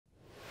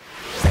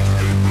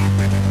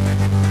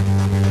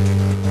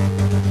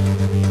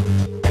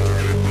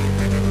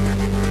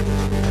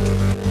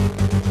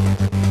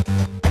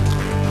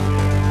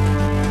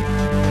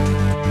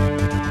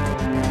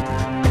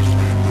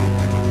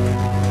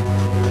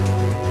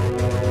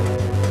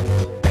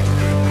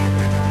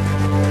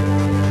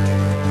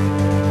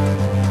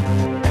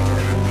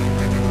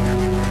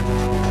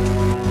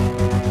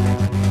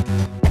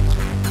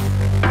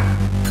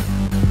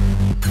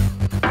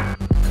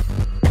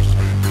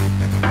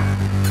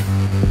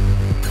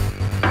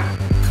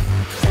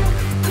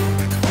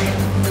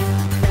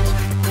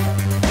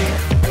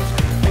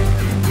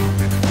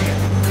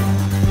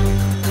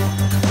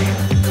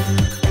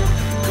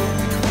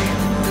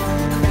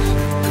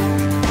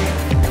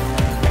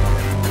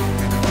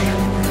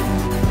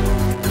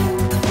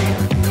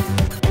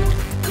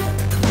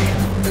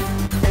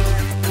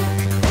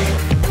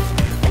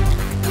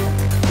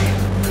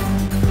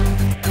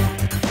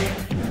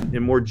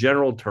more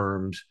general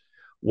terms,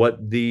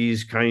 what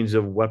these kinds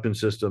of weapon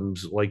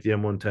systems like the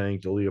M1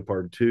 tank, the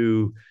Leopard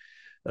 2,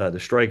 the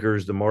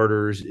Strikers, the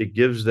Martyrs, it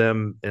gives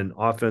them an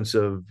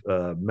offensive,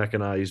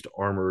 mechanized,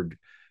 armored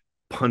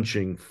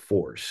punching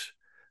force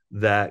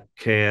that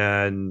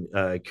can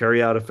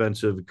carry out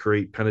offensive,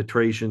 create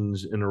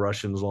penetrations in the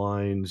Russians'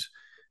 lines,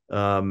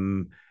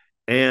 um,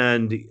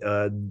 and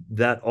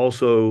that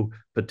also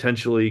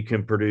potentially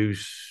can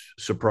produce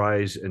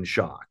surprise and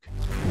shock.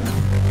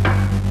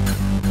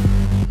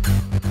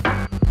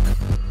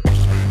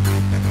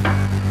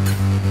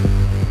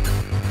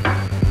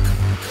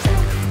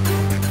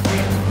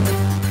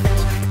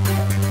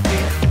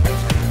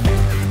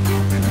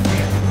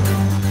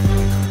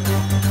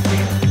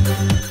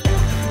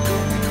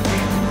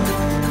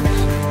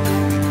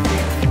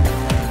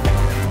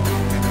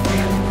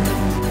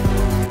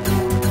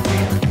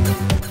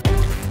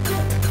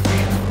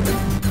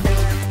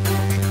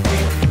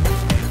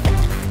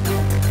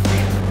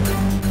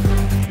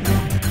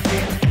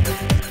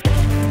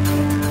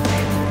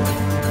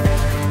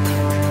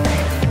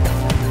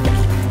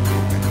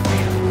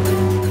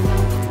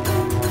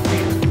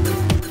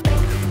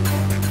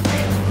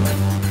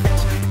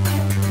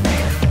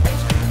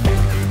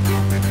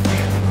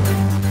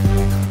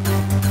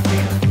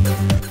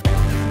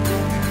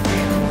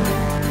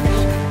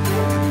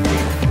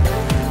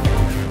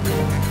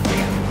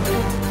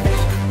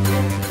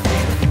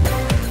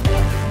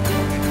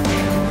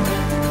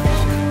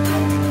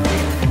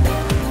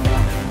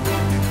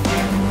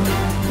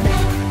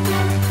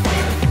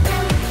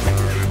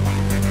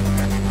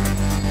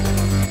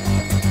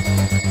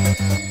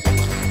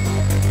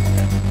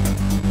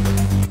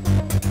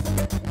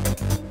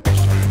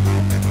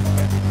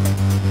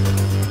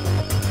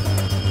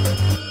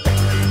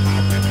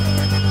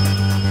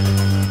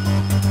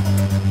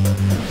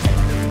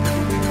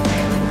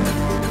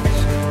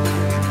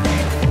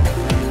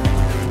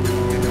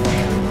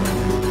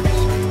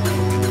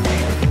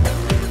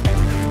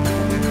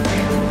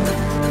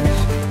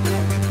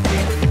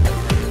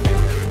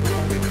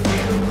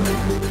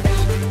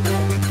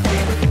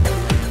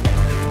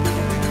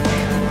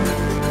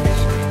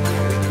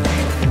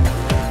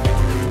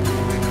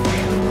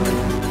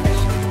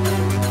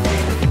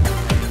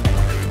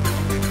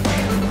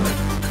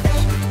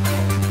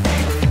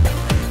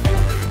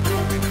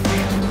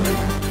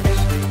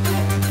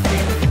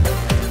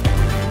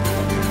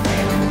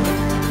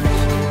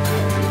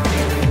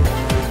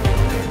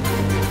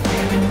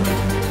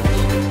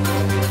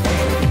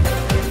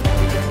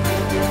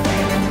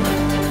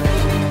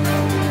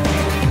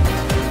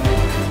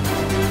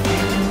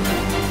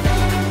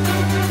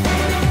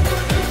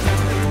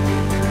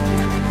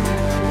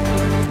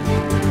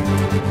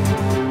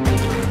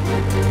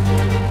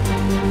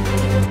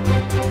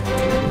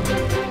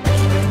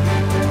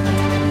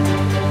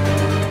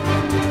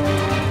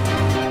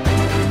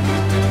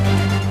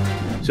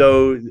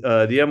 So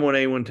the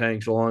M1A1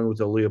 tanks, along with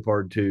the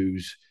Leopard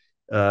 2s,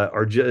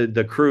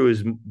 the crew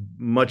is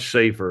much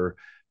safer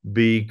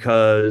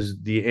because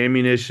the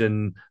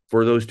ammunition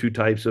for those two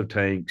types of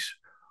tanks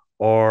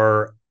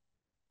are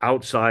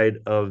outside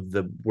of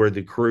the where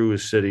the crew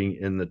is sitting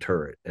in the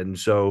turret. And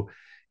so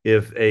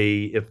if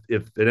an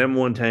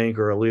M1 tank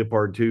or a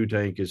Leopard 2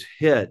 tank is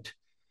hit,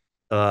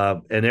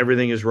 and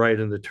everything is right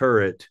in the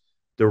turret,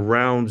 the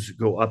rounds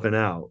go up and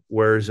out.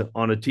 Whereas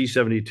on a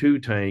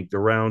T-72 tank, the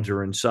rounds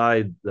are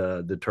inside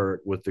the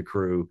turret with the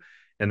crew,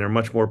 and they're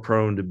much more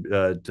prone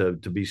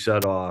to be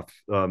set off,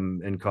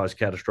 and cause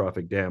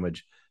catastrophic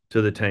damage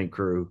to the tank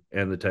crew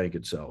and the tank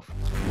itself.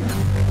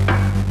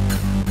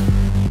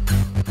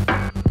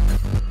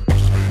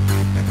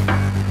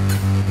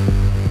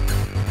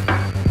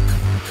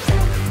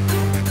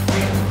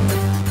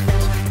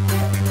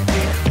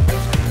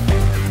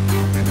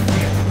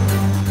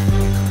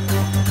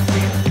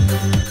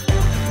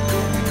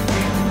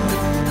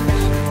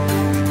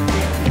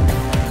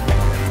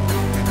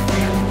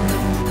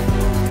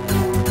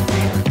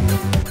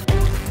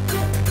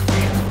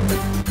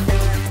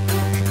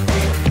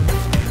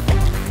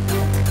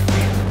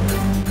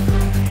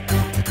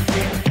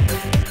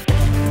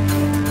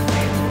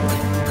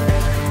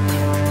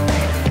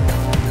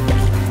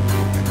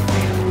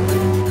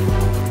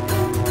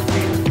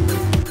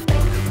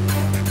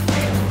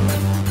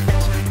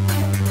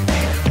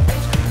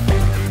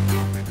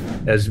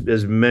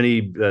 As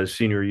many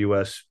senior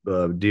U.S.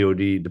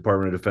 DoD,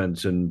 Department of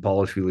Defense, and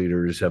policy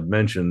leaders have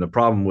mentioned, the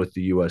problem with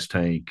the U.S.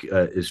 tank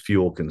is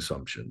fuel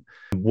consumption.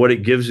 What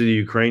it gives the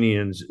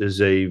Ukrainians is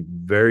a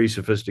very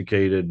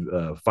sophisticated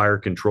fire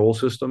control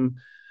system,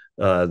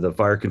 the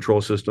fire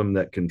control system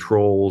that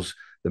controls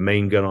the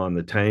main gun on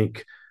the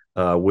tank,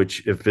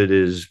 which if it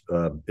is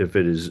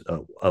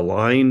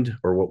aligned,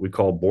 or what we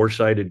call bore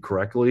sighted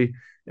correctly,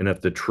 and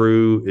if the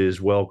crew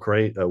is well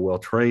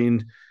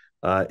trained,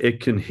 it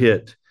can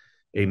hit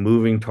a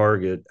moving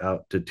target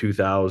out to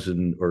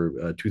 2,000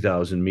 or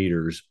 2,000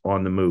 meters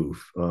on the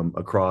move,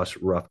 across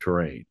rough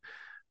terrain.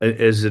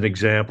 As an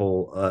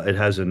example, it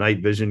has a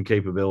night vision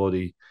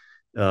capability,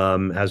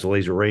 has a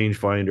laser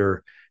rangefinder,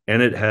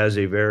 and it has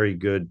a very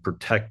good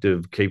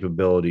protective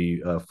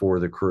capability for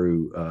the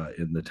crew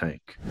in the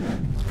tank.